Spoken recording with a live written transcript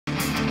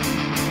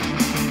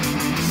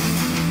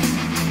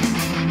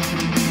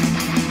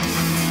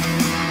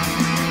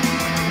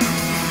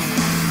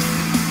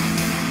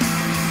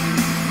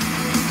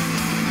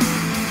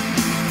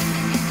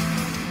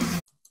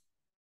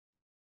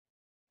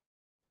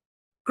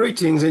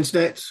Greetings,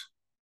 Internet.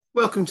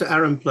 Welcome to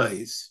Aaron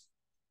Plays.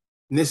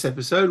 In this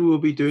episode, we'll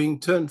be doing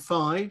turn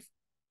 5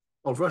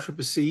 of Russia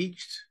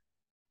Besieged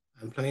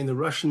and playing the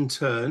Russian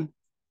turn,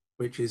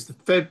 which is the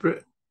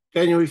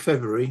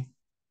January-February,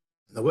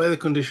 and the weather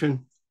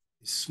condition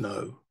is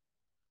snow.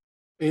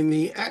 In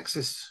the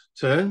Axis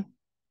turn,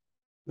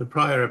 the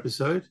prior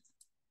episode,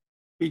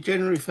 we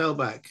generally fell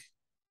back,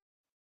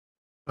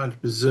 trying to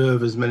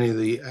preserve as many of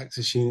the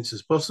Axis units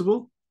as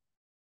possible,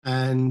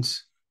 and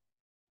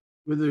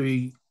with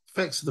the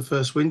effects of the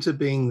first winter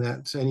being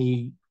that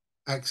any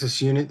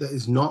Axis unit that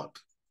is not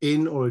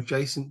in or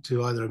adjacent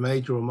to either a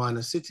major or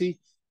minor city,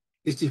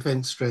 its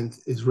defense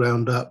strength is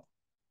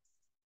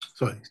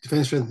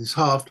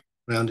halved,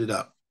 rounded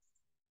up.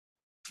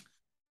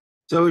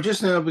 So we're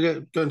just now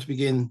going to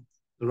begin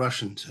the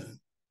Russian turn.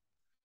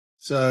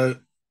 So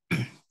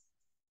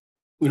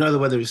we know the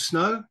weather is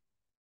snow.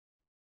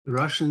 The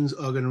Russians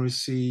are going to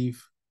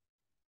receive,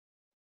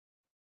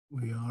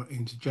 we are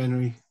into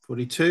January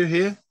 42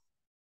 here.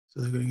 So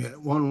they're going to get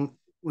one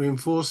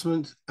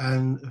reinforcement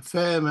and a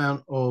fair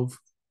amount of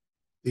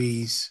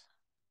these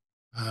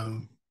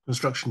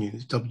construction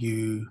units,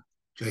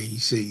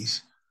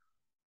 WJECs.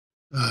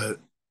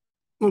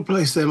 We'll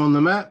place them on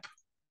the map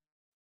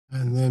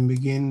and then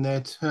begin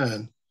their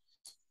turn.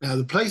 Now,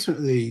 the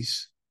placement of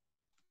these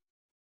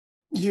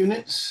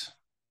units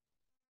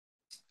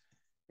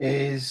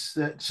is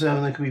that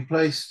they can be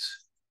placed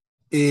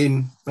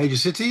in major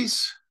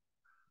cities,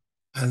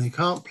 and they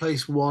can't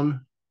place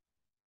one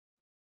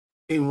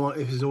in one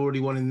if there's already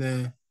one in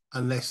there,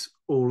 unless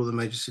all of the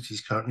major cities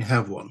currently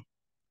have one.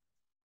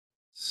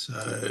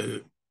 So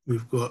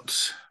we've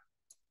got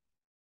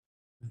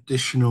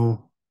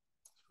additional,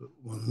 put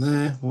one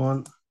there,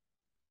 one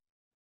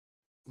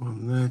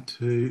there,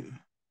 two,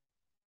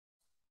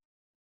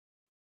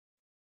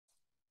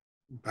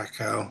 back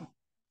out,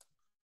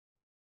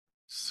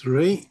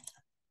 three.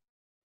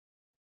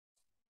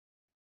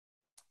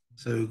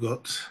 So we've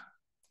got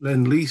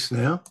Lend-Lease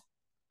now.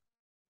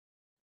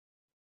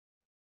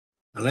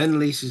 A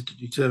Lend-Lease is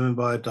determined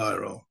by a die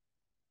roll.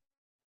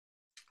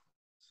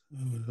 So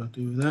what do I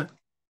do with that?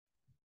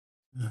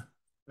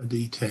 A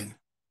D10.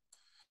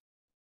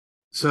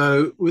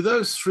 So with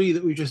those three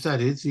that we just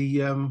added,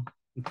 the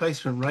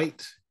replacement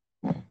rate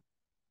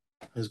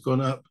has gone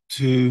up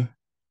to,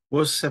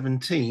 was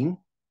 17.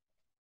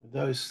 With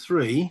those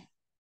three,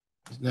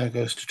 it now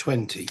goes to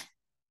 20.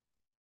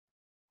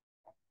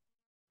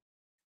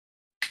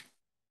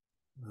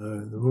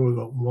 They've already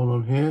got one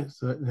on here,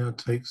 so that now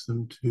takes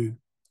them to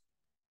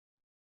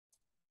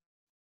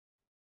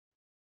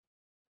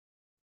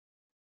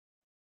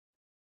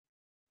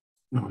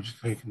no, we're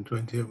just taking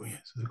 20, haven't we?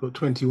 So they've got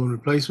 21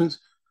 replacements.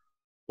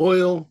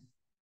 Oil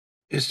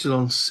is still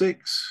on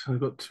 6. They've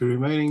got 2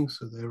 remaining,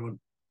 so they're on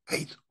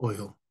 8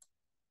 oil.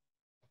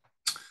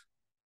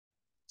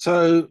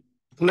 So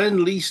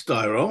Lend-Lease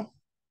die roll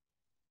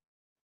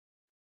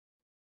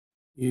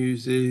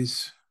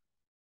uses,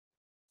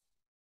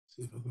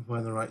 see if I can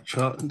find the right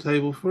chart and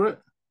table for it.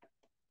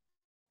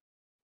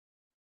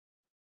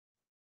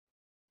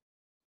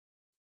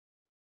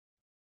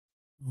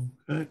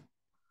 Okay.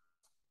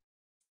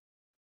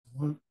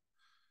 One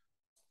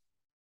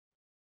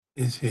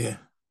is here.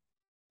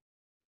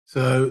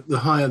 So the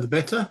higher the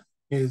better.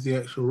 Here's the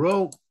actual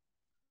roll.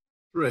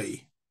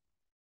 3.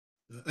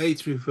 The A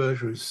through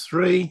Persia is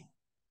 3.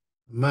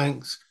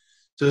 Manx.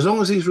 So as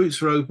long as these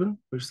routes are open,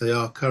 which they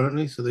are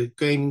currently, so they're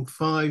gaining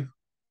 5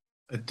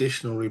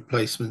 additional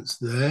replacements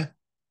there,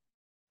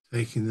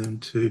 taking them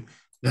to,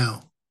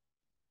 now,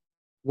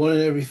 1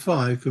 in every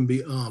 5 can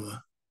be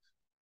armor.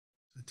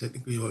 So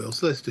technically oil,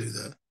 so let's do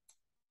that.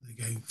 They're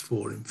getting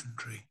 4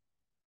 infantry.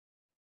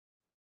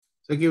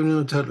 So giving them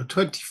a total of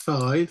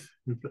 25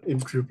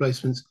 infantry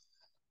replacements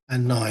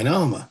and 9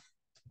 armor.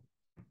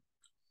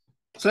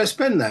 So let's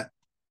spend that.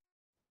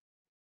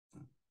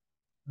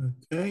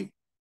 Okay,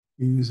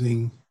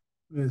 using,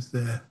 where's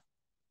their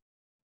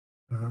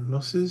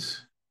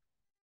losses?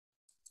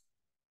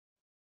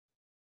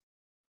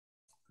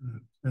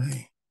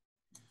 Okay.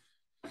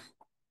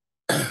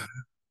 9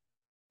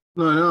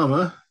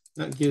 armor,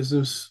 that gives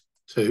us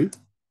 2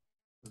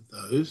 of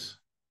those.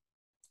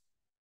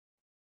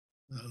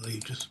 That'll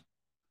leave just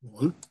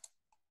 1.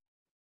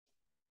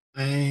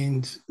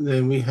 And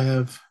then we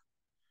have,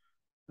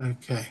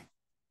 okay,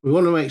 we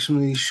want to make some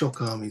of these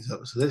shock armies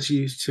up. So let's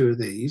use 2 of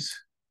these.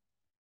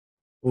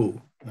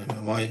 Oh,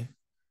 am I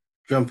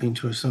jumping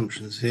to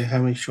assumptions here? How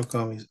many shock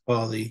armies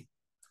are the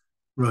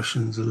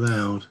Russians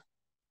allowed?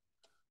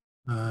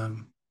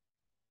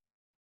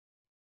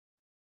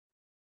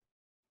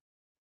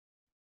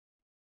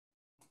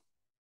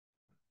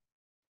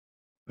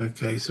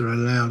 Okay, so they're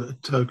allowed a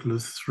total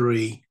of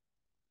 3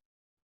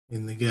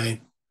 in the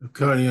game. I've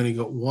currently only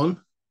got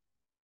 1,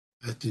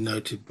 as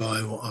denoted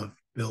by what I've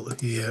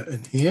built here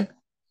and here.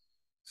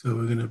 So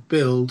we're going to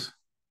build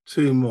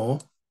 2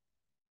 more.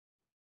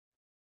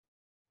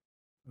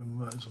 I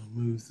might as well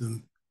move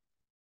them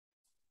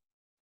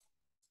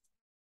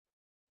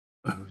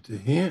over to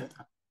here.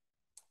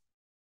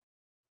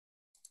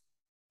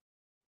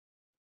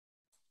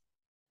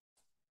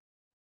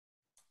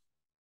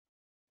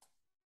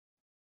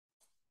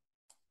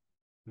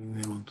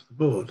 bring them onto the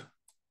board.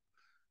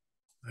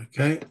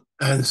 Okay,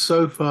 and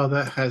so far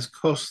that has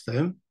cost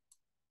them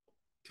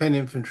 10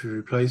 infantry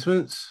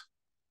replacements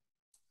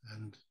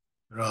and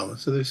their armor.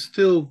 So they've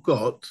still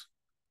got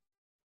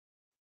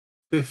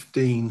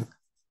 15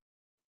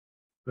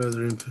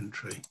 further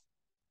infantry.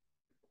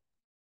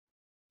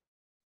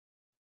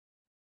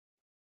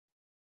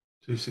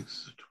 2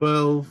 6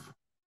 12,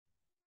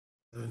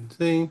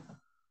 17.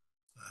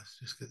 Let's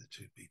just get the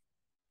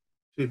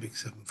two big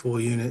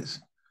 7-4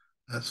 units.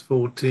 That's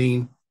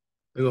 14.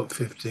 They've got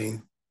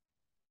 15.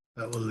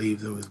 That will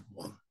leave them with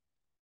 1.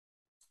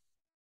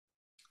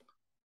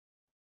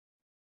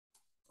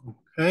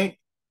 Okay,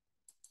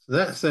 so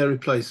that's their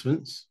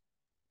replacements,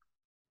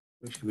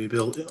 which can be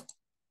built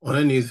on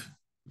any of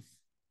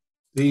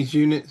these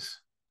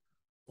units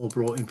or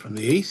brought in from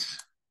the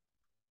east.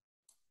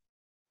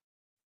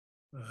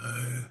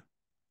 I'm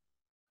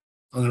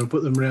going to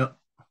put them around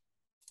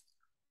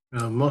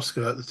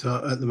Moscow at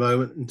the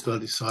moment until I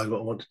decide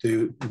what I want to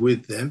do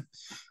with them.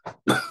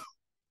 Now,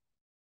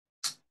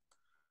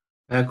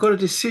 I've got a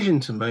decision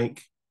to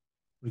make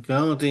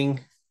regarding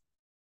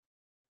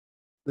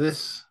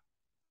this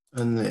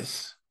and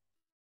this,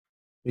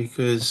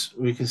 because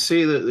we can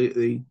see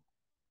that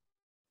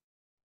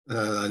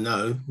I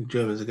know the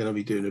Germans are going to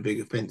be doing a big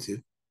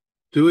offensive.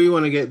 Do we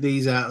want to get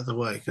these out of the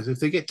way? Because if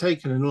they get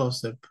taken and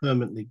lost, they're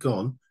permanently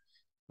gone.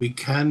 We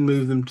can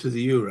move them to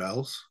the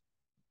Urals.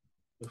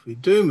 If we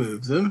do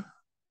move them,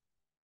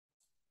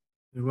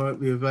 they won't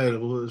be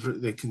available.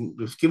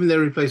 We've given their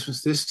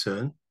replacements this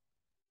turn,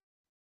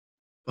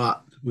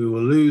 but we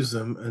will lose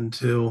them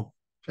until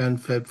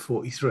Jan-Feb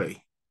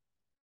 43.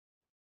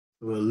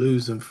 We'll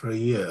lose them for a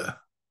year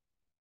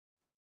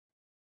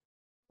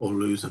or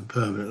lose them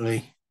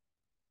permanently.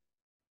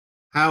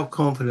 How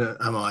confident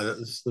am I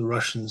that the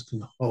Russians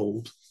can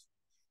hold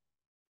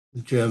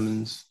the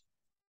Germans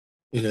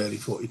in early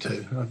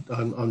 42?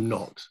 I'm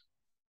not.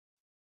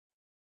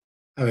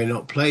 Having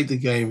not played the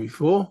game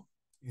before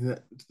in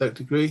that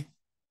degree,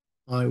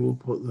 I will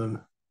put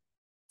them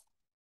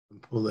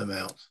and pull them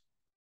out.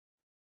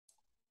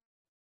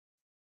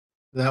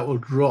 That will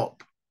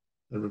drop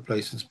the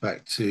replacements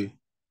back to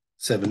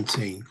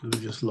 17 because we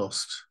just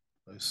lost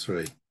those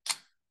 3.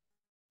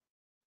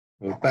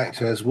 We're back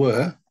to as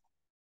were.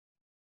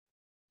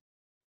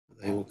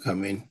 They will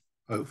come in,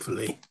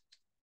 hopefully.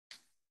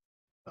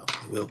 Well,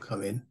 they will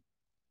come in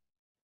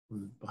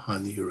from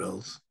behind the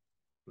Urals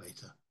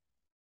later.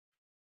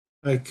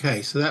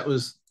 Okay, so that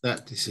was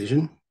that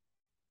decision.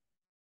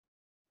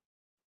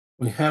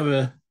 We have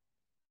a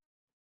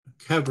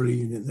cavalry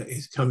unit that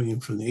is coming in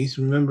from the east.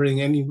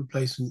 Remembering any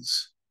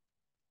replacements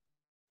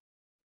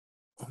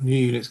of new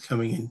units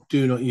coming in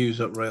do not use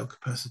up rail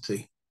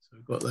capacity. So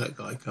we've got that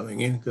guy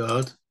coming in,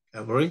 guard,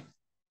 cavalry.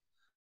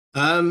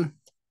 And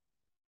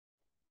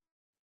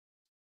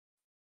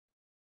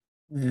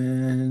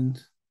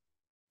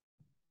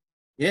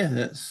yeah,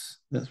 that's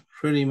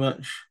pretty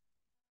much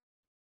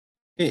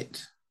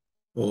it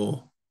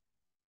for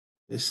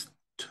this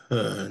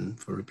turn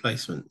for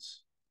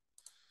replacements.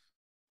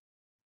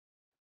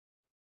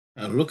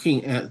 Now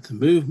looking at the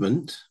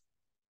movement,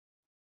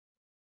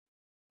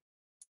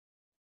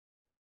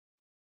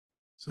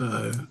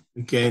 so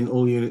again,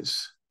 all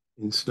units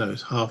in snow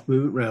is half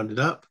movement rounded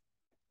up,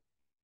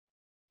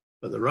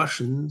 but the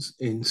Russians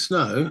in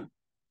snow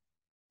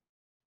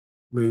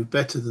move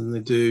better than they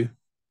do,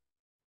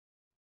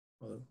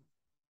 well,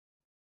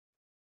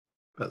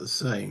 about the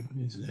same,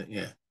 isn't it?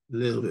 Yeah, a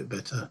little bit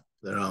better,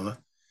 their armor.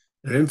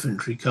 Their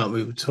infantry can't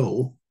move at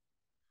all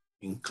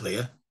in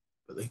clear,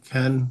 but they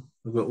can.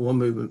 We've got 1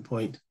 movement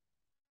point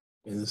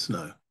in the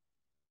snow.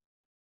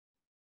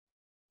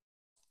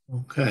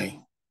 Okay.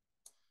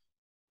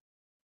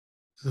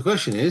 So the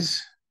question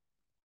is,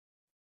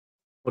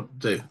 what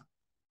to do?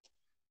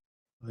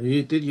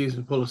 I did use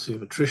the policy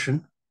of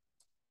attrition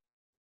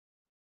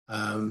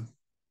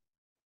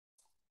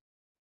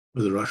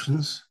with the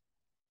Russians,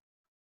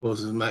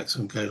 cause as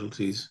maximum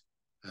casualties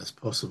as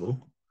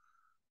possible.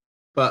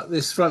 But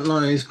this front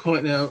line is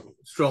quite now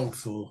strong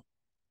for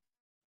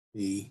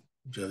the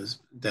Germans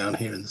down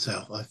here in the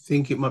south. I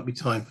think it might be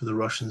time for the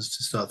Russians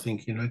to start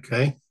thinking,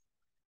 okay,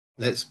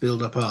 let's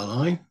build up our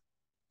line.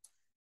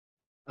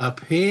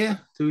 Up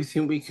here, do we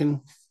think we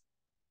can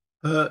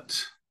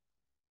hurt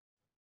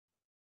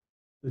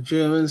the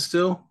Germans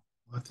still?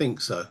 I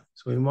think so.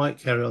 So we might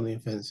carry on the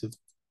offensive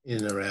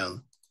in and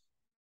around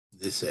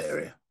this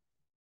area.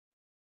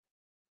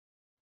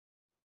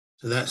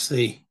 So that's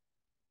the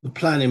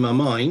plan in my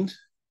mind.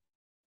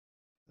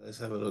 Let's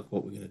have a look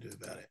what we're going to do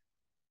about it.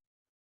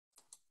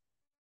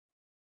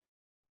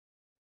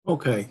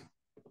 Okay,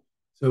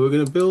 so we're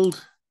going to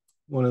build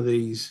one of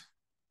these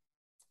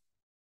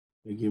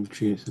big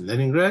infantry units in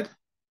Leningrad,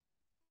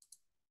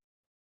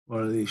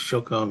 one of these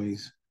shock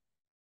armies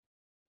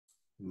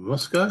in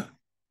Moscow,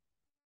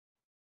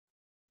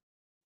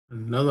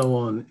 another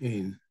one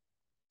in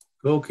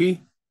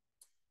Gorky,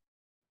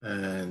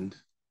 and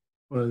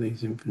one of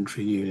these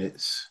infantry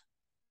units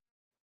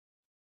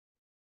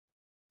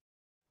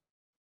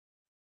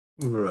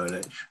in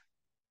Voronezh.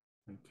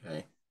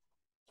 Okay,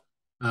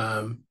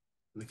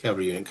 the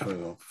cavalry unit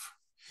coming off.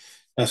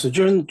 Now, so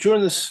during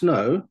the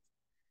snow,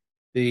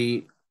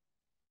 the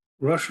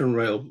Russian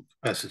rail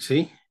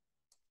capacity,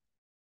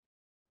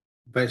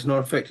 but it's not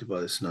affected by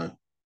the snow.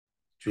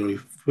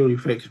 It's fully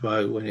affected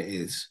by when it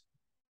is.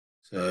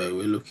 So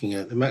we're looking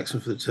at the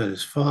maximum for the turn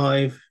is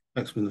 5.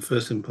 Maximum the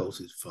first impulse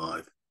is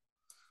 5.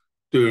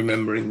 Do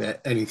remembering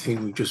that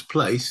anything we just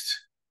placed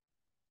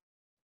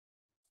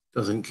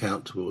doesn't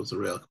count towards the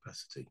rail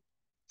capacity.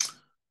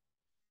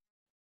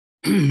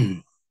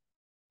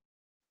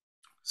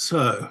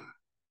 So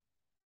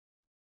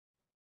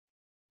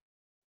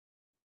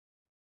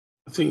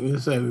I think we're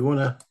saying we want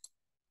to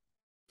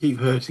keep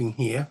hurting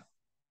here.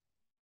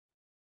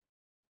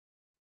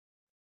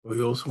 But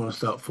we also want to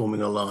start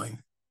forming a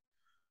line.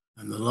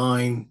 And the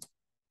line,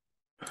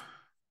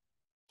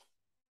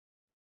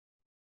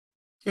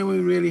 can we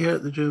really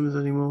hurt the Germans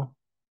anymore?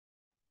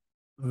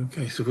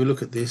 Okay, so if we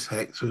look at this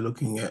hex, we're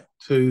looking at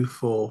 2,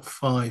 4,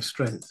 5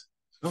 strength.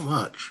 It's not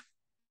much.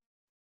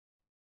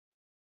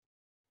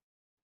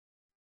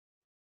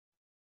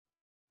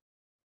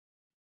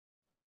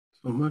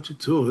 It's not much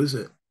at all, is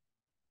it?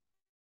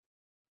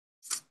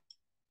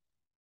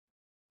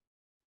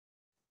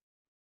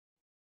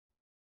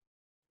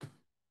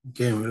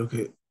 Again, we look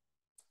at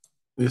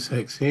this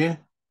hex here.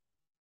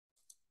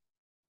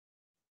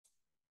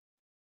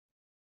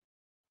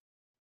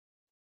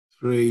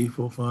 3,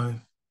 4,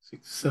 5,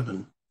 6,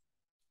 7.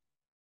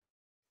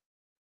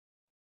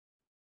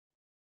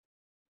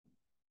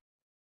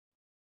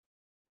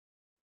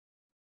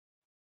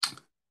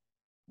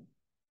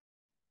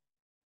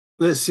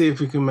 Let's see if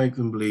we can make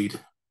them bleed.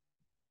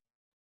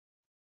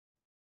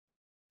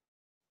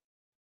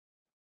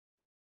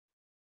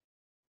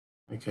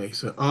 Okay,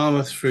 so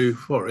armor through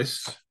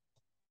forest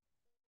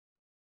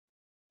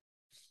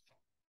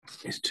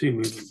is 2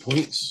 movement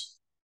points.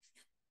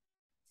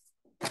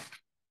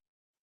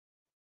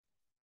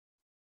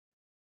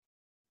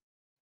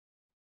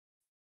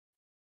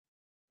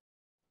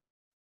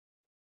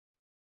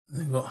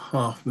 They've got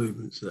half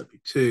movement, so that'd be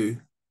 2,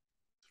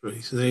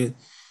 3. So they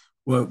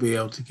won't be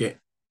able to get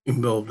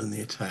involved in the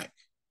attack.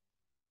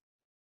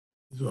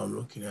 Is what I'm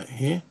looking at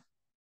here.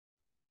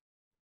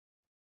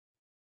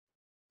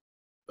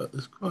 But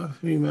there's quite a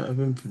few amount of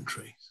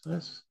infantry. So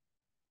that's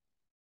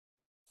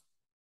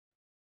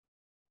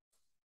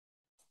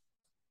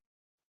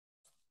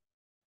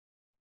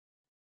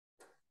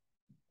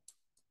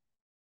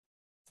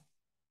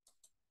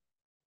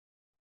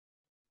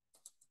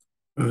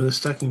remember the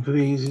stacking for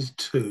these is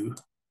 2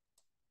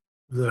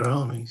 of their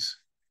armies.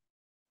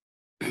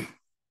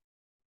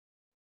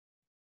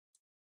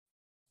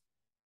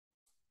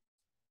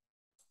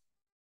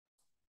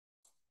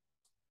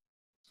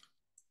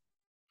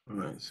 All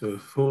right, so we're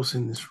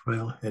forcing this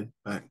railhead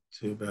back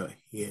to about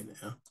here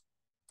now.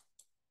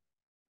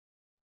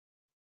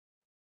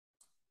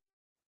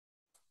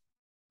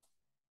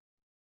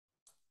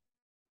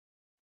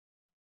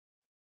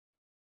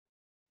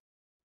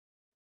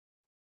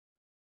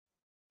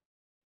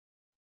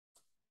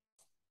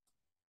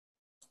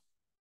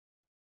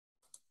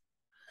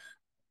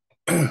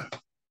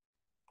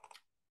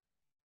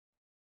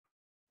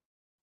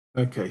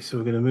 Okay, so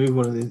we're going to move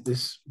one of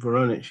this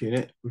Voronezh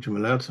unit, which I'm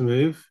allowed to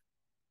move.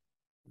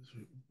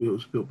 It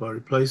was built by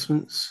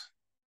replacements.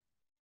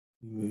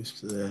 It moves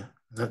to there.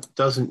 That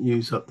doesn't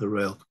use up the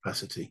rail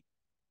capacity.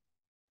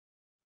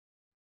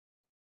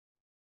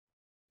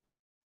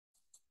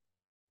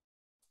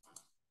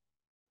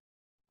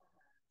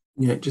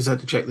 Yeah, just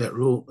had to check that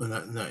rule, and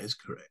that is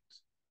correct.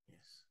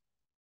 Yes.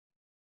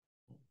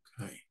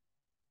 Okay.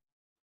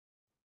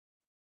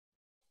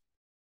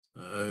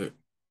 So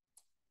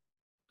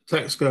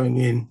attack's going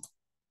in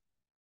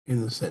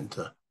the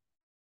center.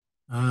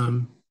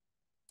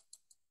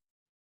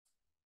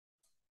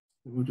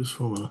 We'll just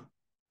form a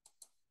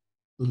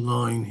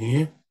line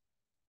here.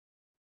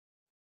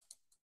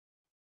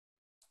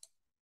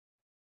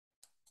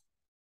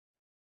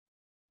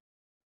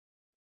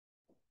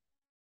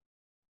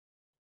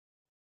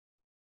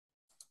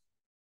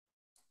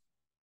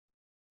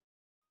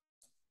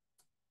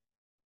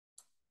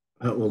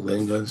 That will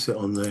then go and sit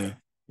on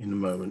there in a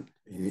moment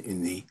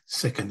in the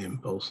second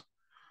impulse.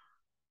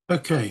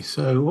 Okay,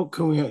 so what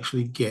can we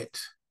actually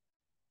get?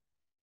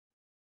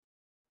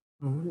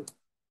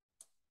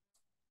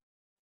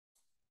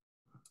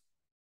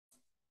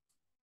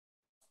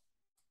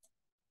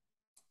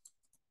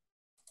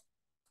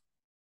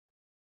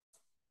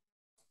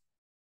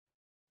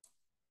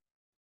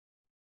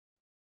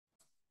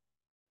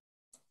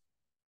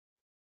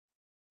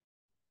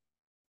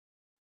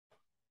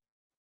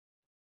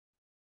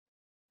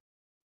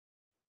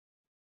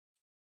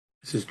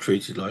 This is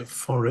treated like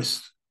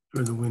forest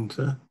during the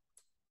winter.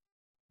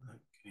 I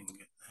can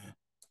get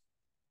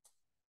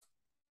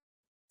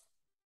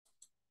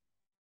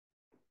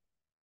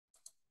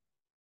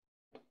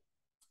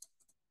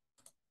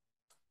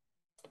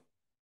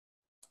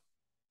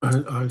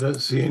there. I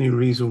don't see any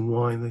reason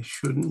why they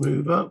shouldn't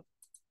move up.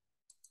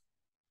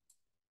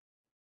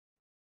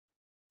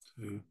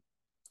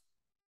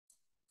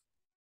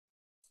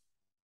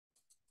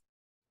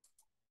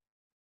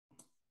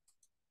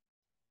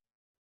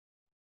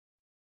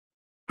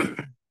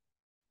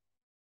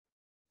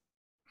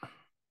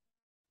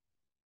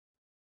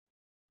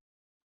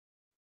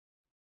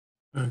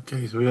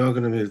 Okay, so we are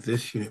going to move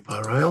this unit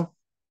by rail.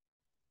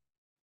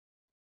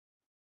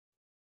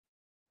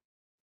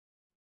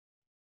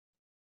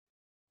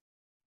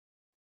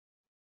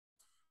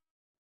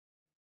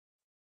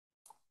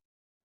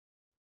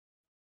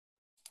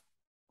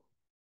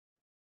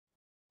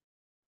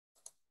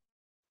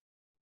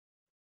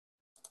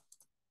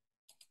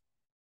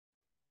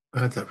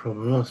 I had that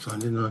problem last time,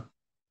 didn't I?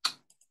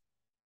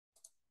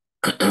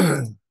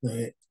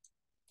 It's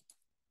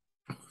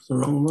the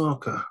wrong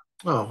marker.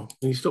 Oh,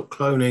 you stop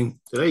cloning.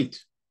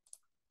 Delete.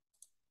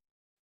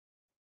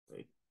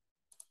 It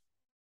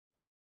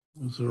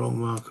was the wrong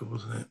marker,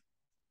 wasn't it?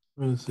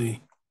 Where's the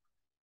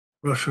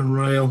Russian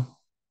rail?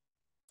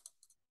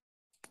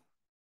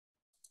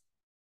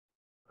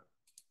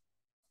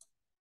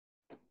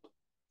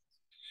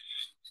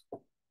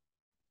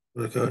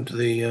 We're going to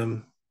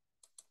the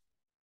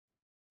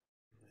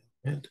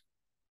head.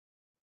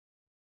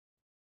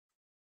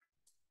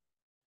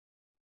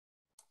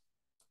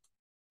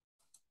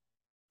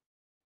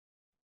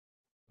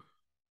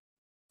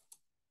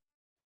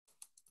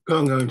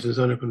 Can't go into the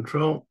zone of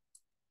control.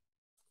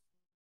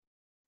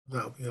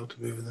 That'll be able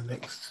to move in the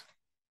next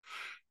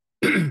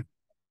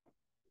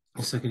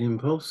second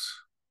impulse.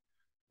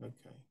 Okay.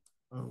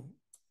 Oh.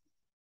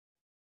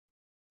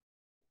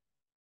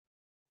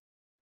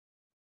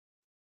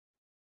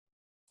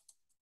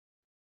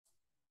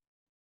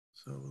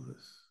 So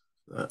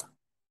that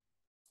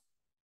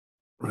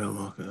rail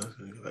marker, I was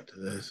going to go back to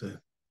there, so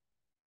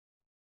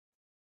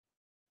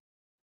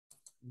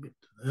get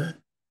to there.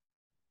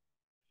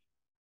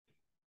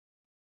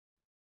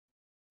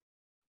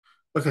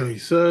 Okay,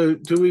 so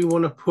do we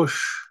want to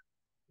push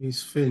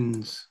these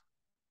fins?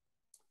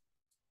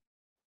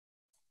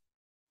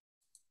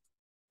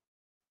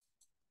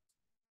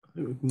 I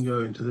think we can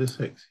go into this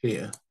X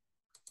here,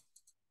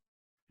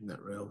 and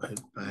that rail head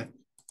back.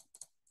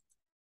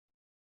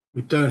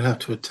 We don't have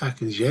to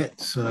attack as yet,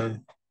 so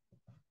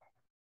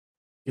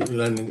get the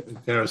landing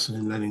garrison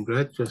in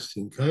Leningrad just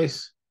in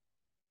case.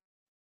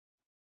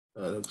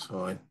 That looks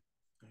fine.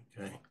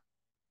 Okay.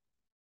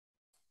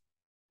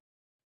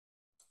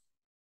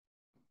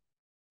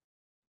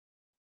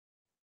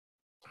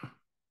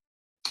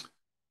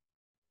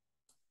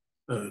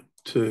 So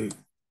 2,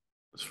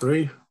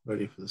 3,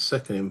 ready for the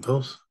second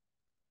impulse.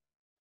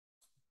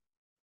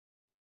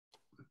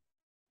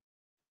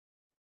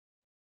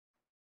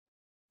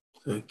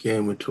 So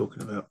again, we're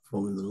talking about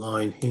forming the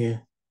line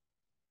here.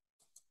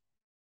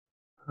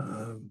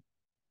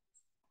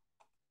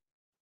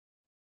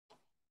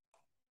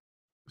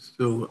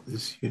 Still got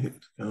this unit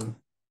going.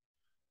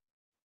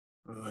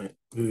 All right,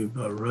 moving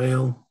by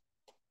rail.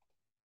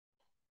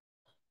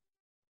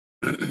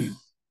 I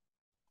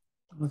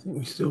think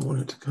we still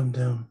want it to come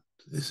down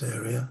to this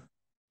area.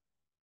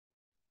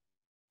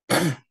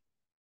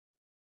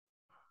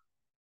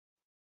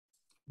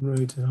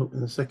 Ready to help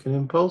in the second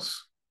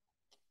impulse.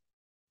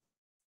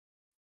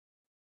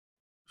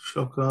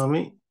 Shock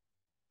army.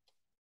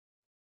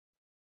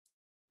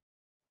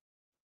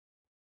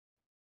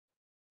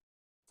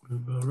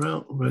 Move by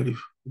rail. Ready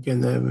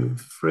again there,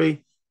 move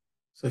 3.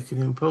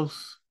 Second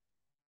impulse.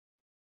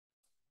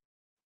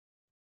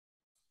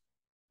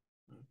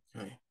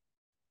 Okay.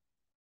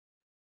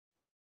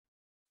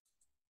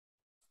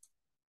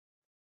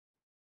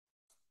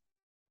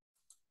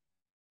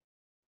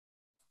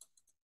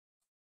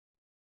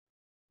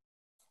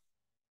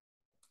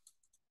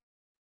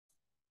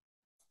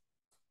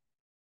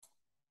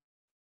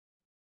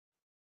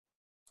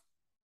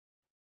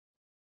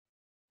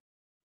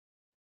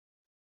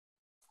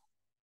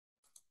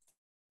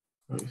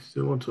 We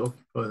still want to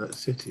occupy that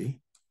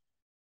city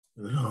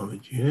with an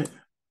armored unit.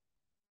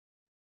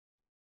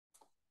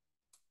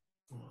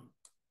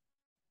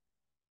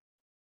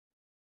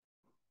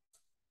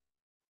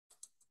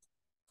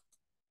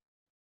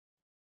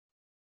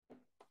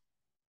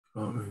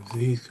 Can't move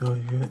these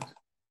guys yet.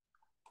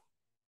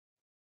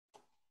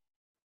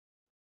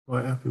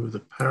 Quite happy with the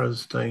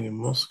Paras staying in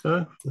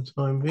Moscow for the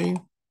time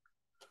being.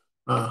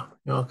 Ah,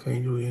 the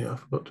Archangel unit I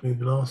forgot to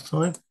move last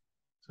time.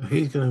 So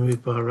he's going to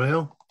move by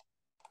rail.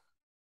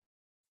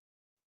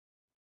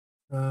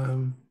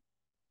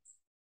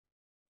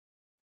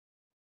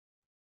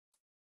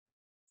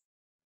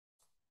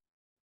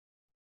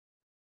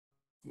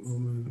 We'll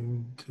move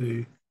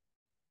into,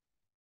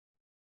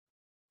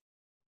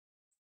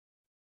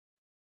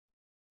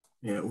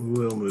 yeah, we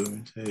will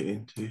move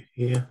into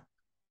here.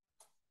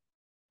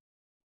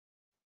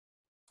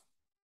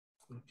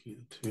 We'll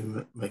keep the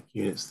 2 mech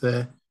units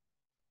there.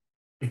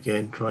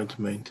 Again, trying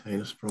to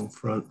maintain a strong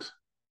front.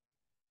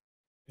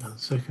 And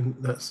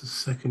that's the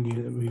second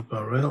unit that moved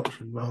by rail. I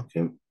should mark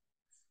him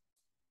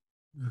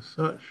as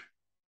such.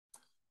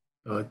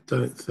 So I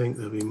don't think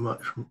there'll be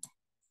much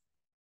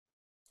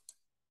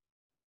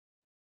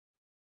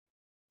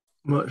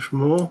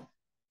more.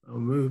 I'll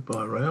move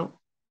by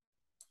rail.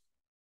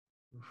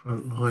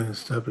 Front line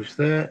established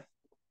there.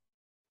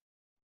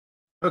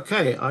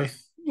 Okay, I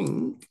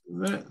think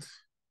that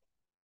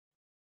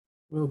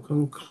will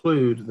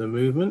conclude the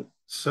movement.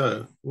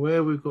 So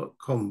where we've got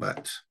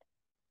combat.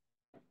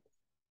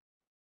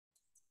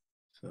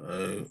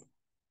 So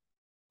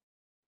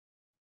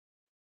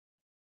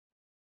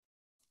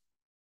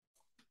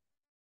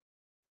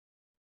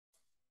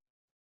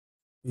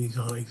these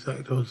aren't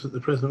exact odds at the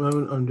present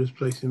moment. I'm just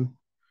placing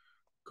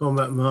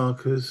combat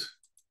markers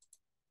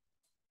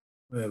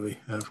where we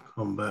have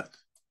combat.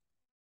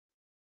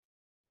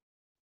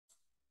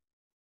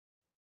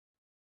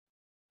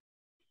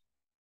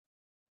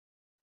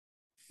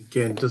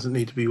 Again, doesn't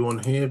need to be one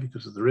here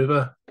because of the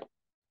river.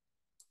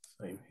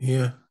 Same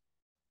here.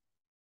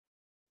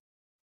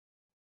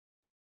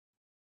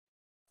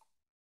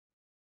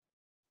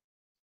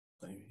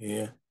 Same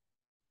here.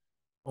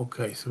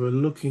 Okay, so we're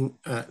looking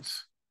at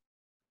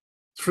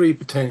 3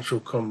 potential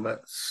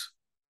combats.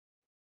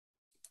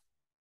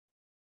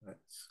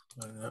 Let's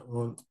close that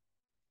one.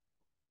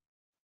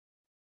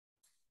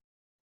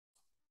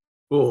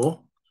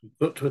 4, we've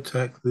got to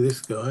attack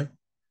this guy,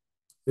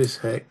 this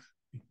hex.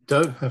 We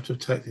don't have to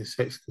attack this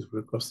hex because we're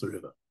across the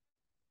river.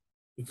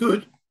 We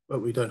could,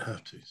 but we don't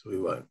have to, so we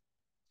won't.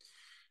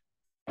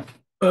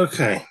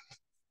 Okay.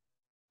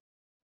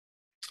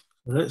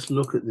 Let's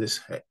look at this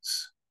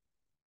hex.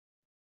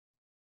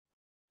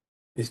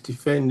 It's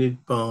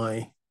defended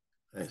by,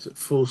 and it's at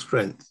full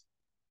strength.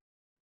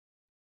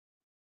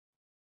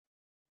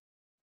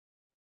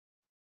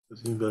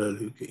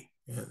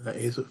 Yeah, that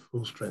is at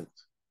full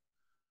strength.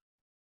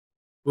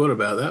 What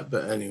about that?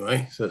 But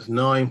anyway, so it's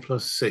 9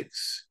 plus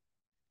 6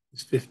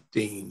 is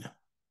 15.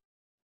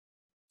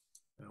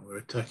 Now we're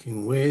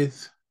attacking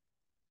with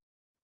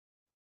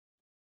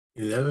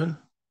 11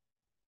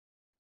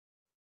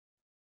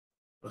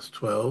 plus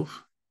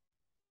 12,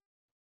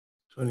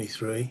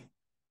 23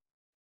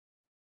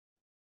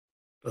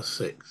 plus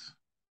 6,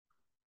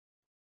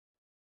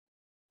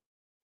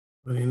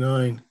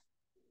 29,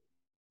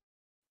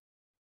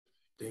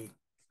 15.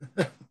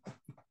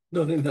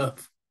 Not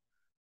enough.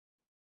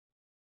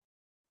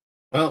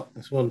 Well,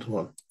 it's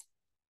 1-to-1.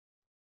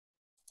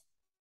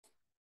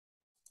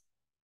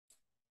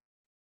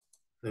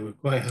 They were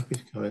quite happy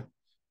to come in.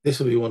 This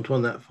will be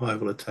 1-to-1. That 5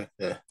 will attack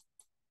there.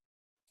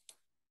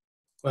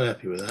 Quite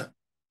happy with that.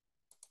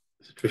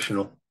 It's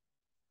attritional.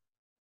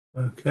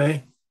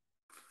 Okay.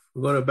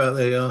 Forgot about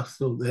they are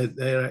still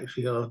they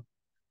actually are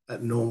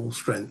at normal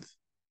strength.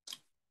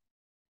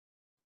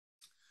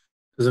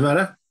 Does it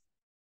matter?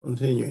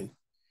 Continuing.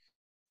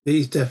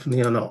 These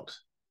definitely are not.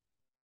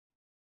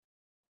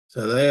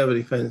 So they have a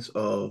defense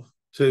of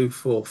 2,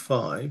 4,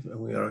 5, and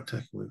we are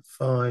attacking with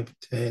 5,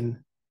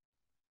 10,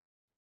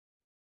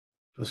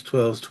 plus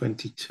 12 is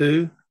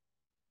 22,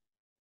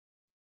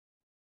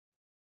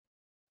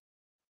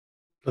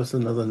 plus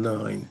another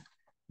 9,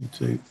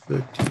 into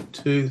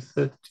 32,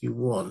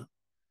 31.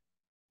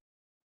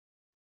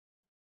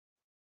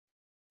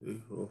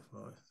 2, 4,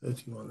 5,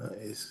 31, that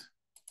is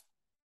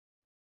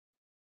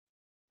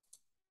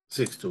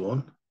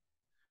 6-to-1.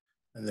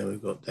 And then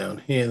we've got down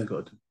here, they've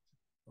got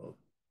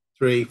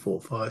 3, 4,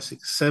 5,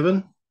 6,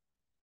 7.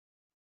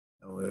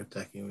 And we're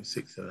attacking with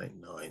 6, 7, 8,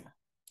 9.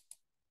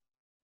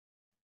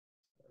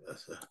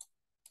 That's a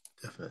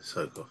definite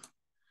soak off.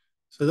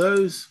 So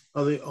those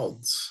are the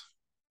odds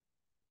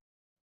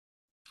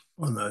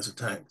on those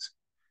attacks.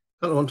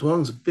 A couple of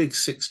 1-to-1s, a big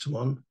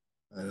 6-to-1,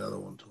 and another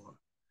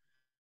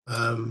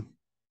 1-to-1.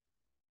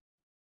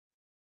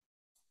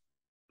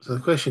 So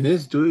the question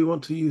is, do we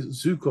want to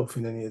use Zukov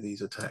in any of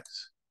these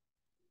attacks?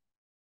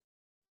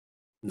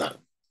 No.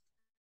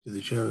 Do the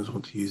Germans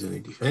want to use any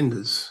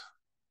defenders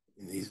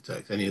in these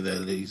attacks? Any of their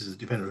leaders as a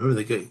defender?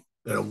 Remember,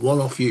 they're a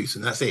one-off use,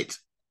 and that's it.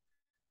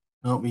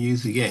 Can't be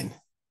used again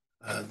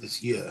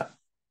this year.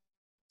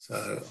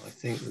 So I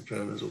think the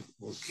Germans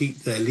will keep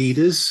their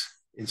leaders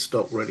in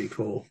stock ready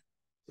for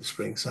the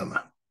spring,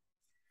 summer.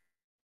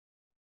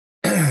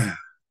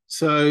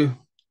 So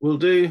we'll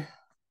do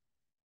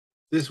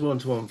this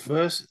 1-to-1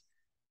 first.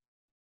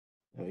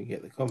 Let me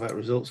get the combat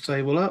results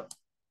table up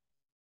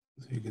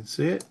so you can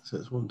see it. So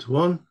it's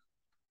 1-to-1.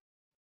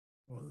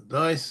 Roll the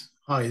dice.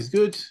 High is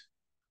good.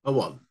 A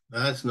 1.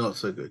 That's not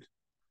so good.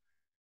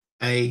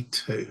 A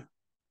 2.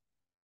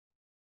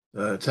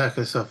 The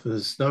attacker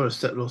suffers number of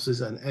step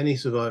losses and any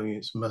surviving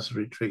units must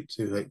retreat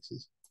 2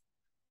 hexes.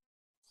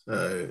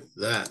 So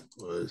that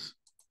was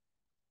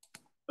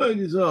a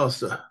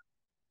disaster.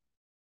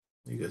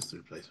 He goes to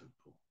the replacement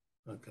pool.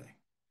 Okay.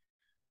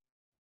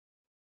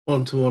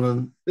 1-to-1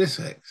 on this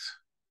hex.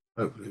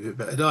 Hopefully a bit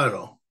better die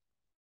roll.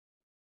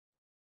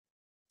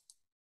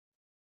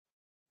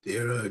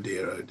 Dear, oh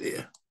dear, oh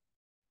dear.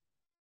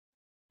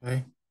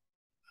 Okay.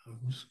 I'm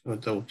just going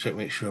to double check,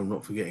 make sure I'm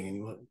not forgetting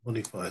any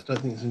modifiers. Don't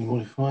think there's any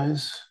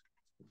modifiers.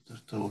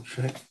 Just double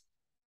check.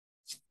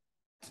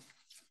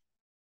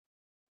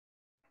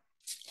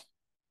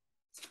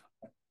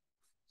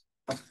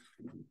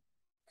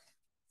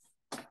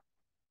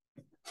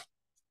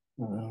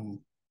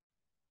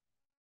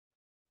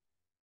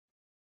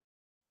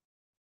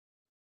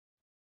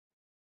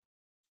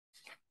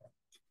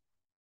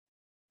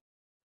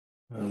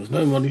 There's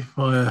no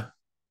modifier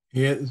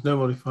here. There's no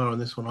modifier on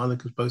this one either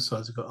because both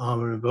sides have got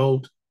armor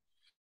involved.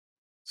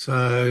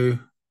 So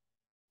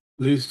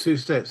lose 2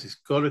 steps. It's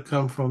got to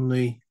come from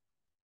the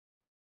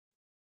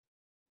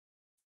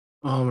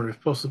armor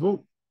if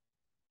possible.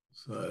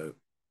 So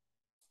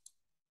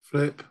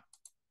flip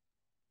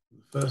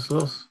the first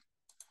loss,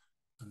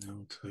 and then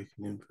we'll take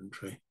an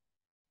infantry.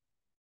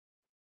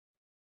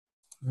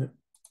 Yep.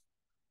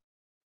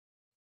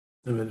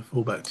 Then we're going to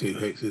fall back 2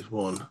 hexes.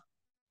 1,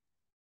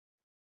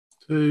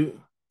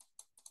 2.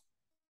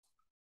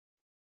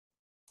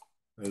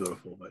 They've got to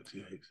fall back 2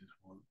 hexes.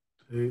 1,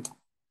 2.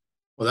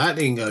 Well, that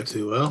didn't go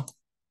too well.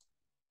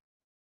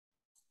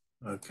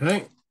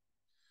 Okay.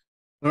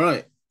 All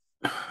right.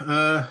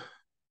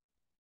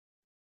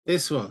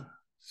 This one,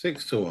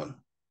 6 to 1.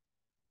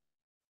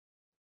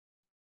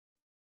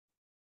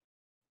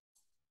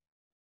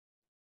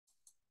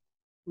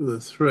 With a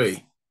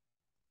 3.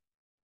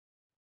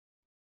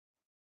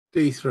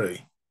 D3.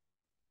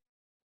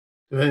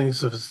 Depending on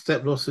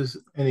step losses,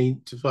 any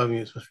surviving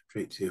units must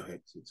retreat 2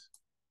 hexes.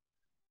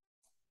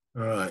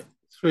 All right,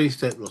 3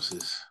 step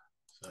losses.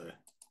 So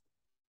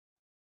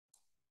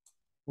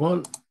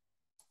 1,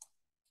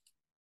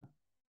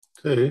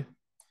 2.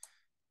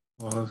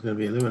 One's going to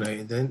be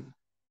eliminated then.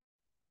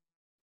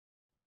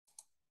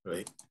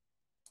 3.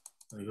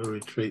 They've got to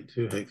retreat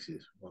 2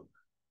 hexes. 1.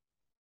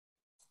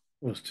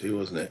 It was 2,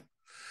 wasn't it?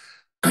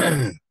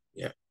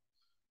 Yeah.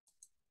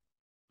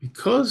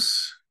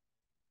 Because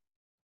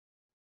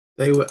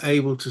they were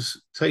able to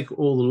take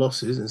all the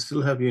losses and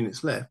still have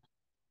units left,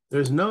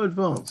 there is no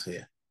advance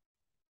here.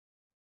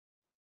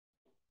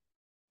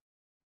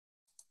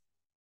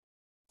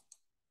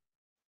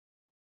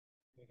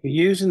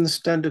 Using the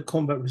standard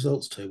combat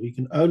results table, we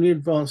can only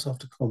advance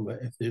after combat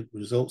if it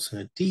results in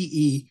a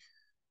DE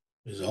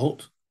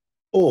result,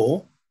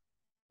 or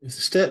if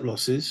the step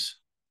losses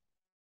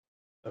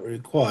that were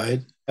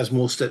required has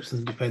more steps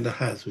than the defender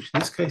has, which in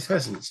this case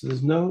hasn't. So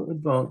there's no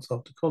advance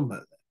after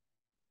combat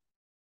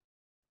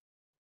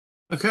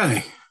there.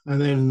 Okay, and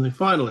then the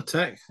final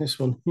attack, this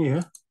one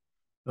here,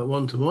 at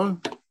 1 to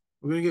 1,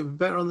 we're going to get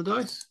better on the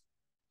dice.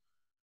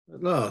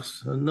 At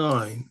last, a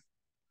 9.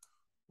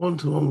 1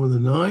 to 1 with a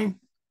 9.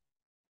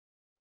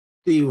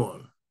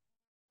 D1.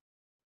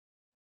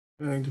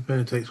 Going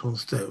defender takes 1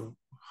 step.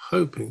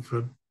 Hoping for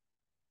a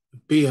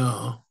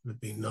BR would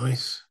be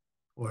nice,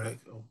 or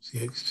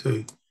obviously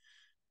X2.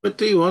 But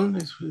D1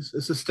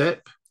 is a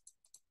step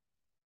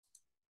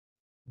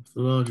of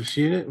the largest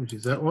unit, which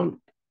is that one.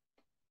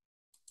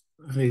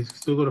 And he's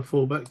still got to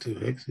fall back 2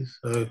 hexes,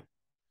 so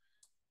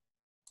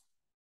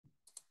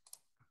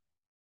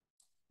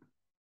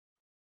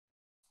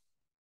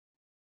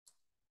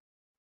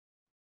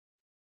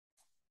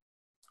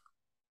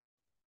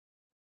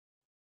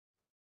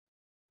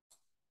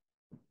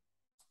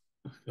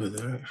let's go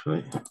there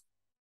actually.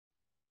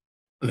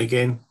 And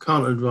again,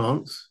 can't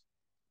advance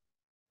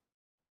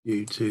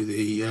due to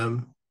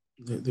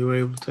they were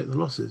able to take the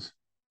losses.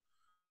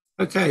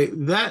 Okay,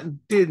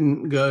 that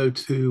didn't go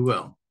too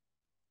well.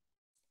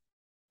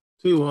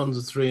 2 1s,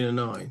 a 3 and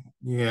a 9.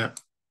 Yeah.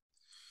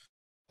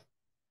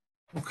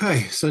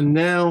 Okay, so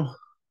now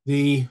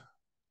the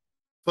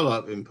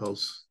follow-up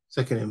impulse.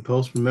 Second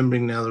impulse,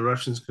 remembering now the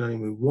Russians can only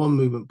move 1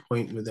 movement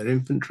point with their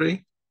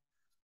infantry.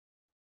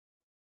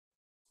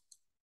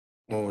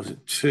 Or was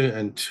it 2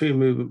 and 2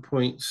 movement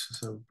points?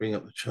 So I'll bring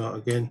up the chart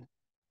again.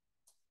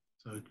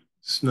 So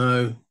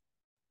snow,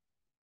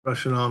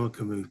 Russian armor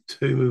can move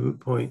 2 movement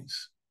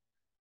points.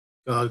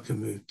 Guard can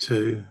move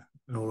 2,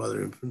 and all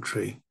other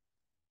infantry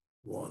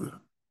 1.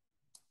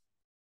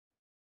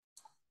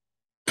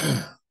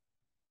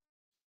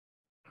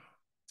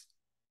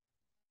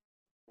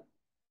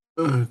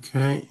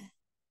 Okay.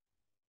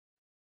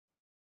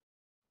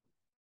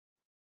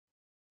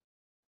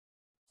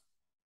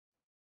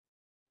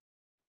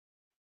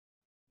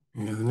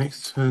 Yeah, the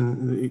next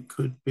turn it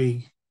could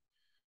be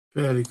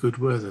fairly good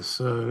weather,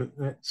 so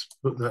let's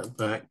put that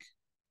back.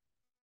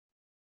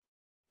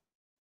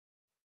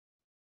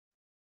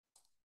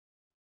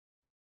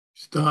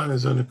 Starting a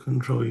zone of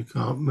control, you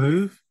can't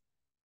move.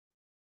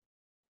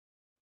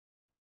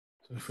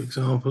 So, for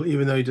example,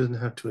 even though he doesn't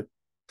have to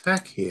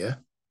attack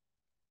here,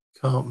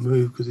 can't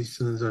move because he's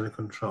still in zone of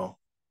control.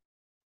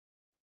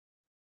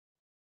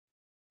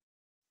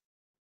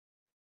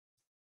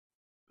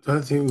 I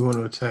don't think we want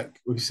to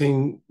attack. We've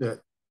seen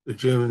that the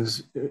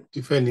Germans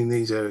defending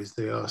these areas,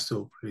 they are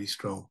still pretty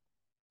strong.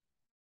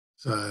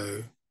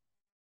 So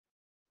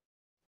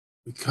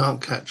we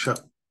can't catch up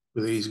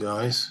with these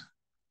guys.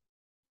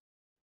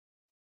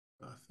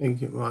 I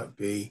think it might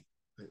be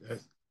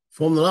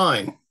form the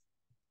line.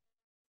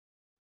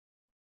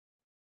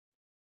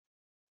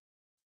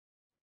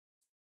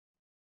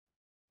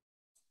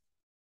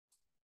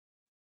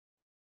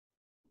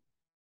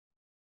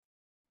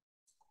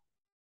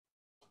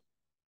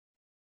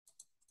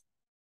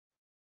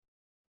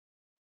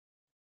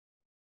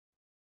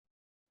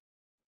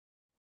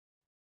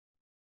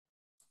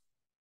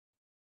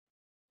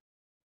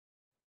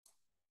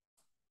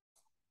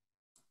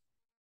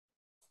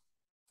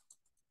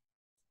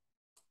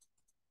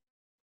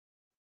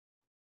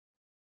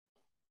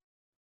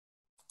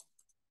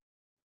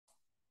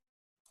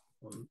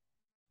 One,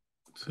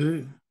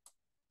 2.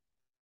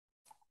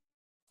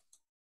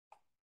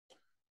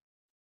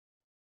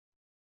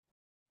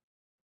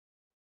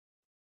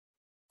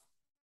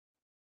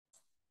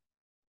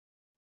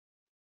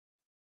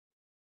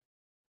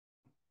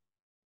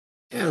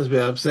 Yeah, it was a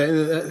bit upsetting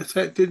that that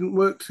effect didn't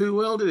work too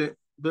well, did it?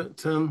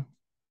 But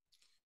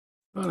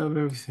I have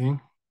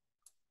everything.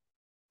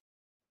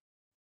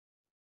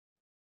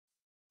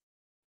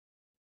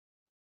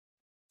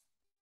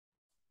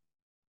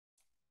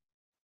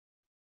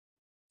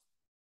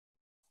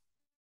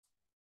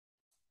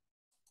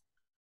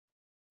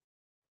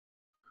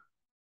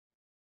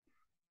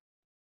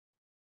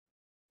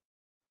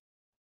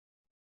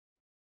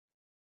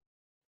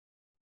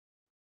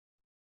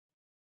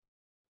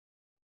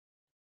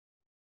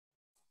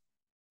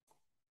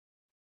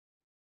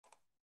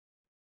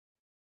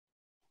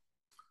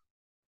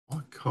 I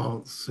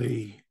can't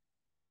see.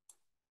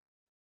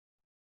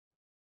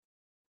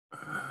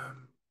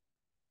 Um,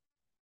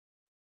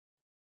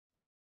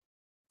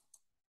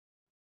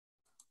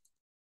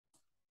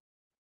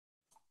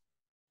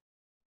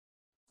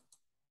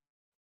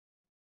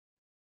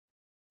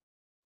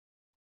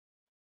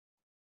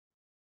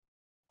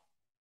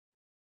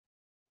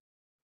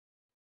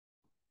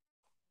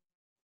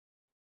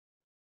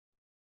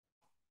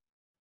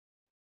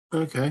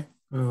 okay,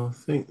 well, I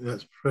think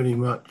that's pretty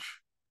much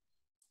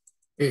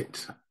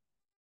it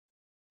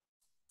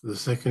for the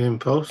second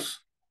impulse.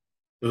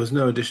 There was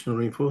no additional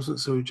reinforcement,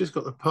 so we've just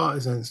got the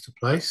partisans to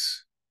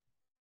place.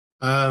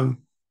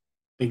 Um,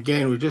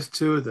 Again, with just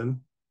two of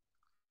them,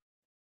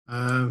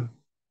 there's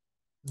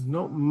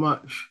not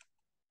much.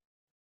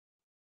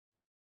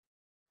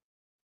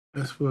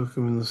 Let's work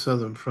them in the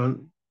southern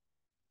front.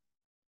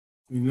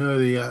 You know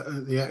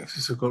the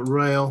Axis have got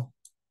rail.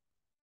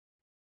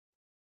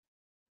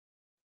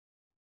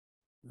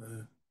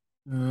 Uh,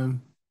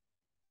 um,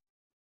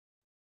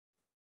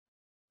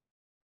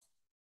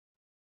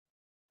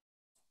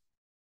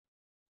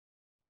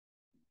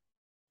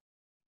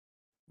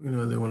 you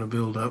know they want to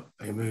build up.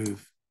 They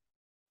move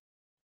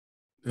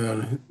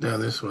down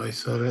this way.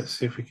 So let's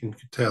see if we can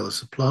curtail the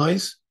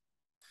supplies.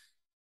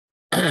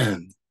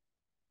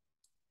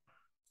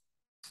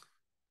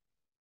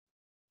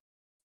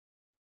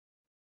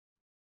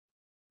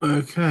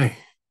 Okay.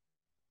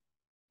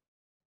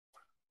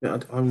 Yeah,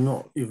 I'm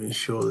not even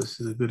sure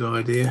this is a good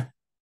idea.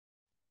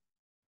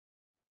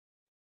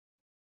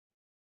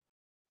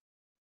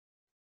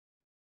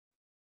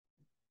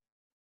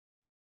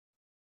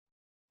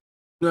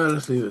 No,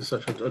 let's leave it as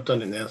such. I've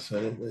done it now, so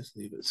let's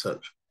leave it as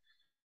such.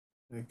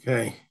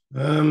 Okay.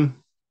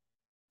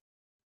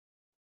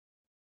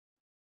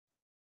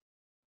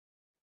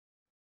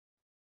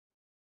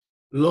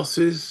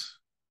 Losses.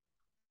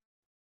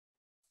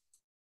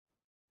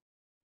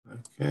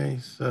 Okay,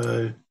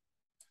 so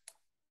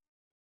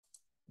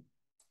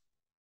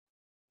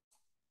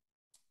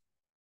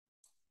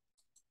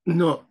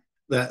not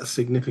that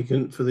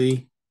significant for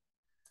the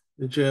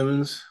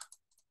Germans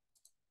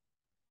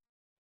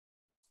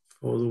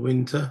for the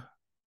winter.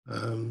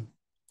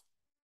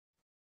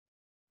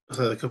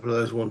 So a couple of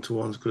those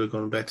one-to-ones could have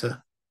gone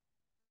better,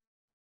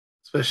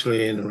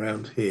 especially in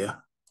around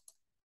here.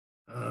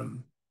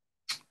 Um,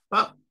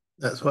 but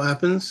that's what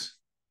happens.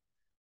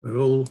 We're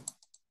all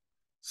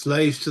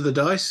slaves to the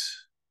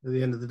dice at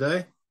the end of the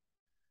day.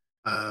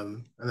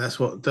 And that's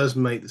what does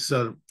make the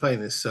solo,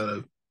 playing this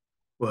solo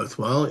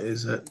worthwhile,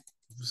 is that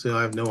obviously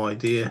I have no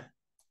idea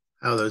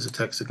how those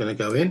attacks are going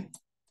to go in.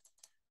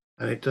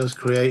 And it does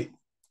create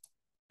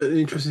an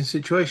interesting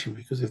situation,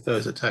 because if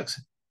those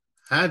attacks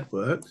had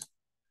worked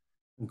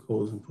and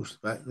caused and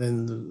pushed back,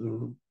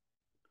 then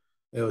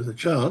there was a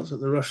chance that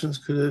the Russians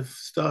could have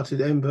started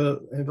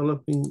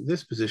enveloping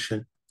this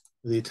position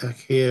with the attack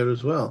here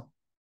as well.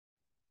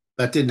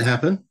 That didn't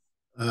happen,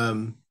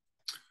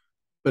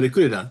 but it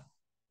could have done.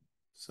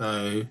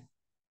 So,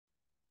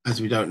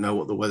 as we don't know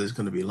what the weather's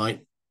going to be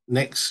like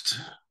next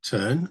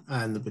turn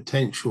and the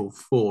potential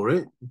for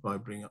it, if I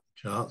bring up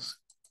the charts,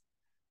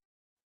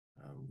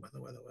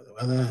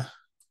 weather.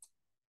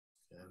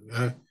 There we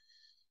go.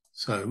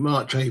 So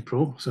March,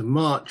 April. So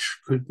March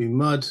could be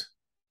mud,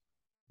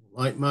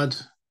 light mud.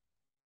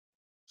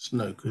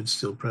 Snow could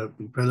still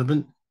be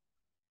relevant.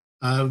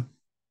 And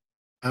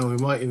we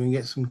might even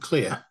get some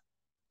clear.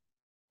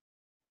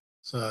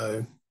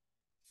 So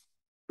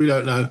we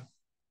don't know.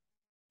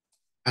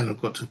 And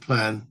I've got to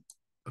plan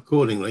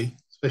accordingly,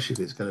 especially if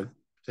it's going to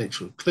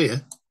potentially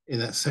clear in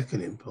that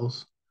second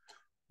impulse.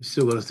 We've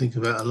still got to think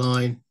about a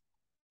line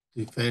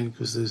to defend,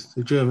 because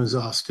the Germans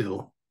are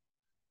still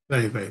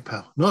very, very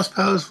powerful. Not as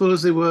powerful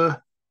as they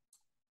were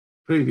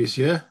previous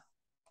year,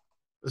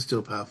 but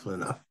still powerful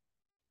enough.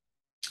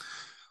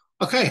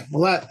 Okay,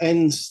 well, that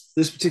ends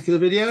this particular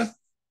video.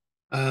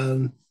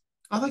 Are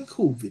they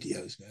called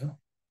videos now?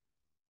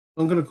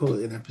 I'm going to call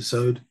it an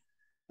episode.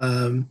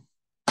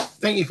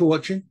 Thank you for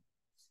watching.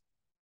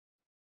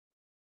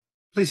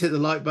 Please hit the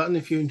like button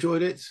if you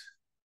enjoyed it.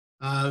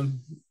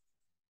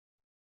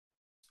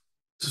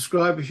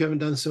 Subscribe if you haven't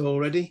done so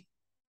already.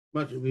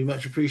 It would be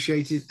much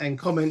appreciated. And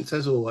comments,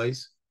 as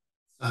always.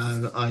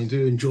 I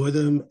do enjoy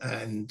them.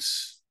 And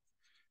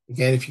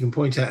again, if you can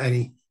point out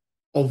any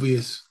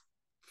obvious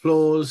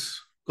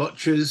flaws,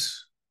 gotchas,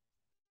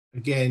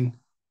 again,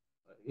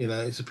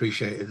 it's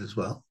appreciated as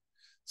well.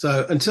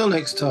 So until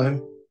next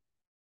time,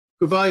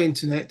 goodbye,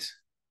 Internet.